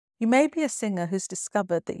You may be a singer who's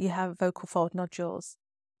discovered that you have vocal fold nodules.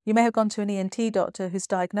 You may have gone to an ENT doctor who's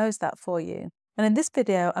diagnosed that for you. And in this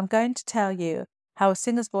video, I'm going to tell you how a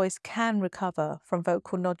singer's voice can recover from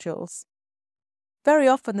vocal nodules. Very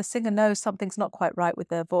often, the singer knows something's not quite right with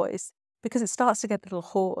their voice because it starts to get a little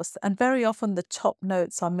hoarse, and very often the top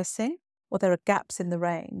notes are missing or there are gaps in the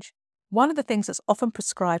range. One of the things that's often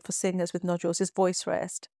prescribed for singers with nodules is voice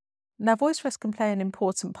rest. Now, voice rest can play an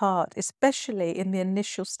important part, especially in the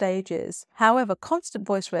initial stages. However, constant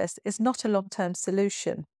voice rest is not a long-term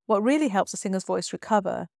solution. What really helps a singer's voice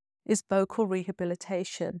recover is vocal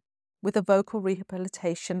rehabilitation with a vocal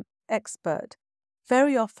rehabilitation expert.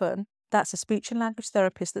 Very often, that's a speech and language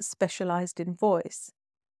therapist that's specialized in voice.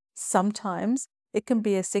 Sometimes it can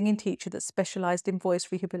be a singing teacher that's specialized in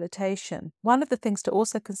voice rehabilitation. One of the things to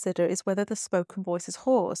also consider is whether the spoken voice is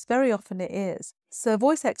hoarse. Very often it is. So a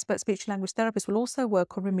voice expert speech and language therapist will also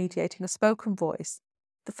work on remediating a spoken voice.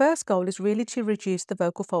 The first goal is really to reduce the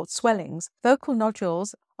vocal fold swellings. Vocal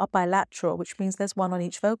nodules are bilateral, which means there's one on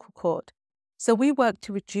each vocal cord. So we work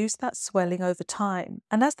to reduce that swelling over time.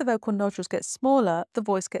 And as the vocal nodules get smaller, the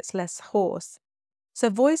voice gets less hoarse. So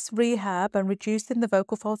voice rehab and reducing the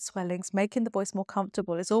vocal fold swellings, making the voice more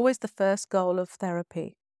comfortable, is always the first goal of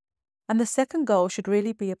therapy. And the second goal should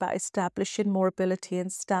really be about establishing more ability and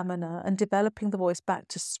stamina and developing the voice back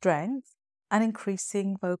to strength and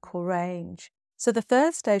increasing vocal range. So the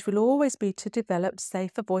third stage will always be to develop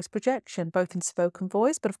safer voice projection, both in spoken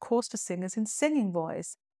voice, but of course for singers in singing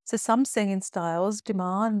voice. So some singing styles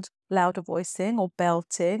demand louder voicing or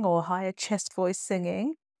belting or higher chest voice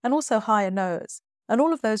singing, and also higher notes. And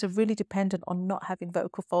all of those are really dependent on not having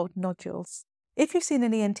vocal fold nodules. If you've seen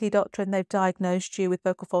an ENT doctor and they've diagnosed you with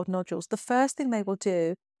vocal fold nodules, the first thing they will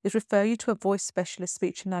do is refer you to a voice specialist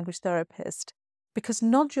speech and language therapist, because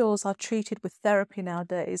nodules are treated with therapy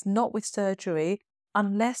nowadays, not with surgery,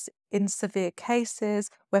 unless in severe cases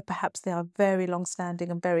where perhaps they are very long-standing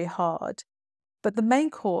and very hard. But the main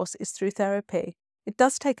course is through therapy. It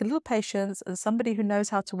does take a little patience and somebody who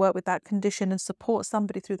knows how to work with that condition and support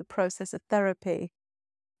somebody through the process of therapy.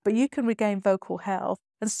 But you can regain vocal health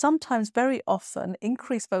and sometimes, very often,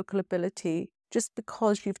 increase vocal ability just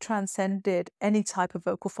because you've transcended any type of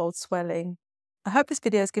vocal fold swelling. I hope this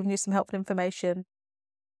video has given you some helpful information.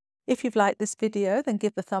 If you've liked this video, then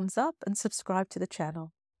give the thumbs up and subscribe to the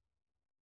channel.